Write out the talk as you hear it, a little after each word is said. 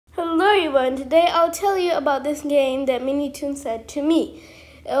everyone, today I'll tell you about this game that Minitoon said to me.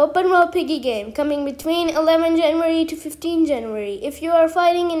 Open World Piggy Game, coming between 11 January to 15 January. If you are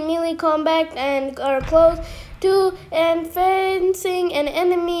fighting in melee combat and are close to and fencing an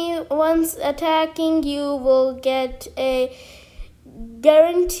enemy once attacking, you will get a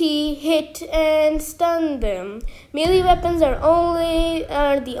guarantee hit and stun them. Melee weapons are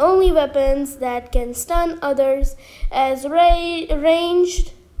the only weapons that can stun others, as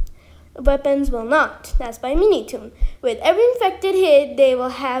ranged weapons will not. That's by Minitoon. With every infected hit, they will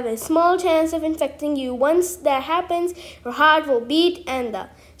have a small chance of infecting you. Once that happens, your heart will beat and the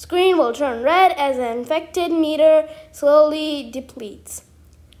screen will turn red as the infected meter slowly depletes.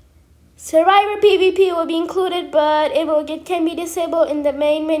 Survivor PvP will be included, but can be disabled in the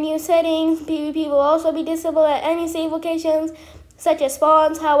main menu settings. PvP will also be disabled at any save locations, such as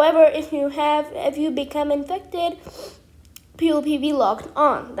spawns. However, if you become infected, PvP be locked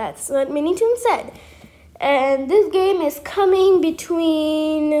on. That's what Minitoon said. And this game is coming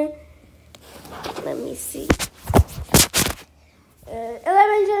between, let me see, 11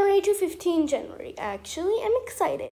 January to 15 January. Actually, I'm excited.